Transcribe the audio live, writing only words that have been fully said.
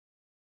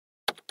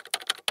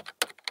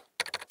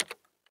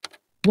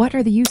What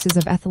are the uses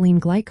of ethylene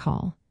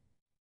glycol?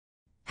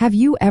 Have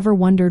you ever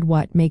wondered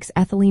what makes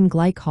ethylene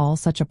glycol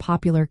such a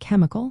popular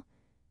chemical?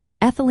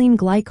 Ethylene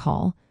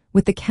glycol,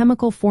 with the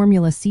chemical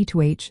formula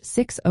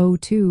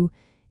C2H6O2,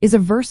 is a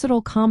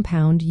versatile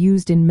compound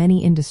used in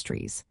many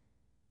industries.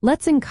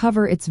 Let's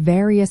uncover its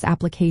various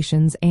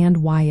applications and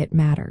why it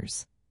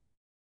matters.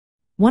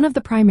 One of the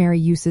primary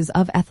uses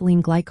of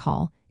ethylene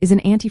glycol is in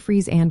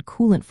antifreeze and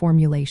coolant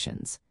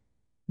formulations.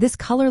 This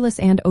colorless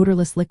and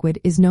odorless liquid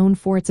is known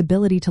for its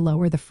ability to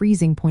lower the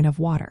freezing point of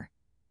water.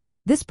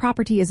 This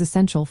property is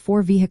essential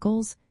for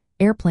vehicles,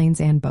 airplanes,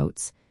 and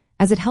boats,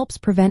 as it helps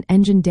prevent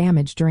engine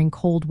damage during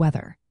cold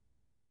weather.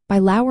 By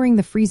lowering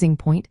the freezing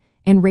point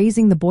and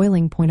raising the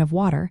boiling point of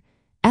water,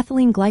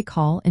 ethylene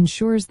glycol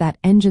ensures that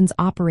engines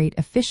operate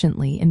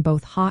efficiently in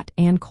both hot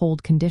and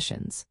cold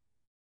conditions.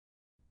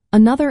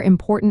 Another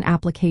important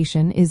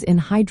application is in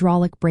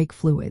hydraulic brake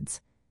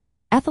fluids.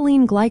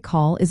 Ethylene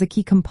glycol is a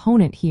key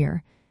component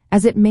here,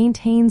 as it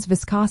maintains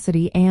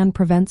viscosity and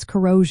prevents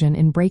corrosion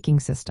in braking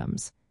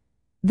systems.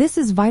 This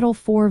is vital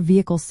for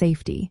vehicle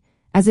safety,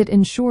 as it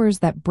ensures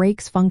that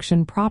brakes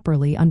function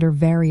properly under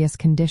various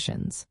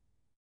conditions.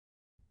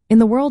 In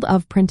the world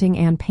of printing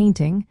and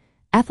painting,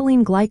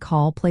 ethylene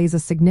glycol plays a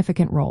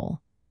significant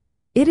role.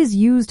 It is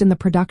used in the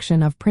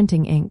production of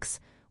printing inks,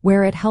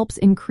 where it helps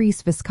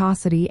increase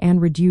viscosity and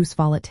reduce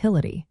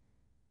volatility.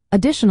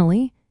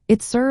 Additionally,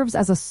 it serves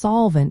as a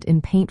solvent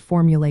in paint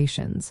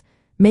formulations,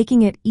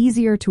 making it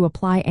easier to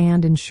apply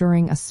and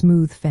ensuring a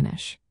smooth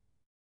finish.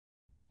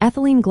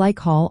 Ethylene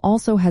glycol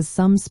also has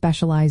some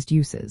specialized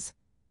uses.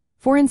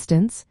 For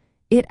instance,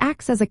 it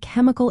acts as a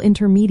chemical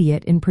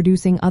intermediate in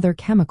producing other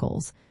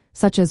chemicals,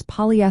 such as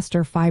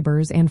polyester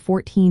fibers and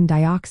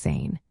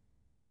 14-dioxane.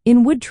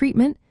 In wood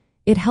treatment,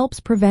 it helps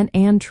prevent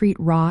and treat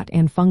rot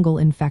and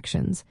fungal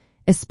infections,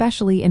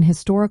 especially in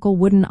historical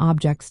wooden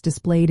objects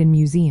displayed in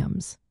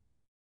museums.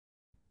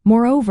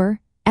 Moreover,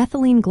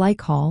 ethylene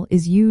glycol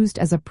is used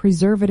as a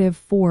preservative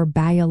for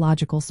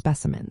biological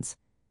specimens.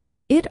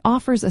 It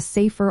offers a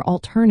safer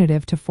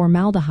alternative to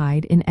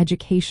formaldehyde in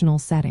educational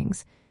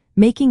settings,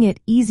 making it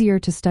easier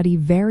to study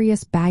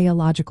various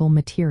biological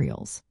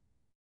materials.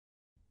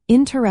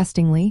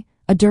 Interestingly,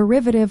 a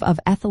derivative of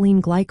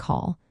ethylene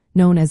glycol,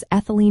 known as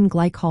ethylene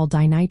glycol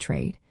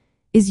dinitrate,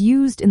 is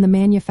used in the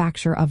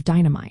manufacture of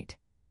dynamite.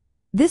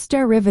 This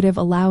derivative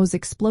allows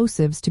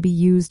explosives to be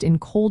used in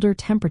colder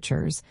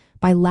temperatures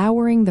by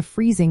lowering the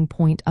freezing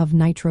point of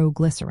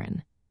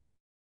nitroglycerin.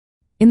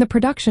 In the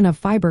production of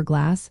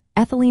fiberglass,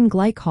 ethylene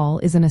glycol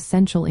is an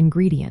essential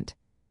ingredient.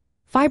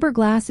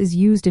 Fiberglass is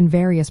used in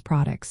various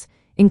products,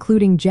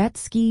 including jet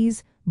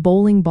skis,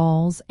 bowling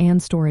balls,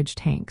 and storage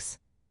tanks.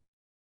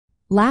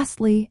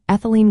 Lastly,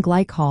 ethylene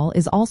glycol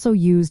is also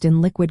used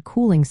in liquid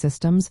cooling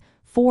systems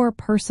for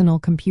personal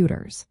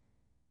computers.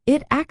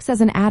 It acts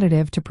as an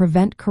additive to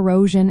prevent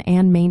corrosion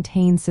and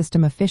maintain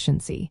system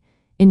efficiency,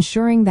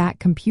 ensuring that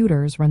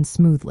computers run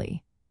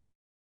smoothly.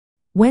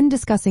 When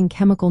discussing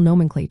chemical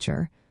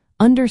nomenclature,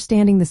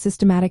 understanding the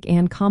systematic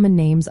and common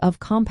names of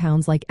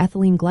compounds like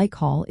ethylene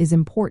glycol is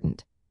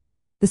important.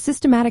 The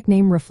systematic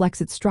name reflects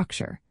its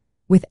structure,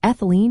 with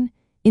ethylene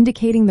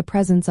indicating the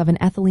presence of an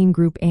ethylene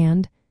group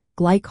and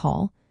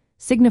glycol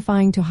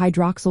signifying to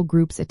hydroxyl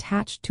groups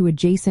attached to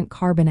adjacent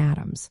carbon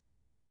atoms.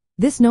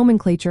 This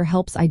nomenclature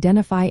helps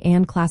identify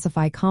and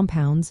classify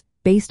compounds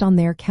based on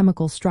their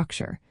chemical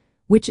structure,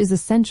 which is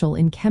essential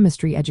in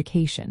chemistry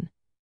education.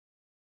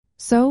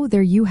 So,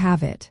 there you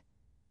have it.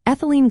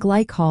 Ethylene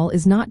glycol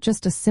is not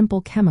just a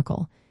simple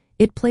chemical,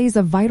 it plays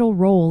a vital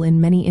role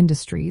in many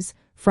industries,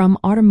 from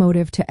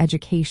automotive to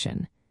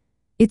education.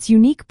 Its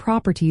unique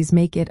properties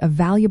make it a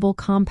valuable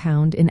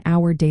compound in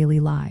our daily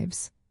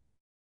lives.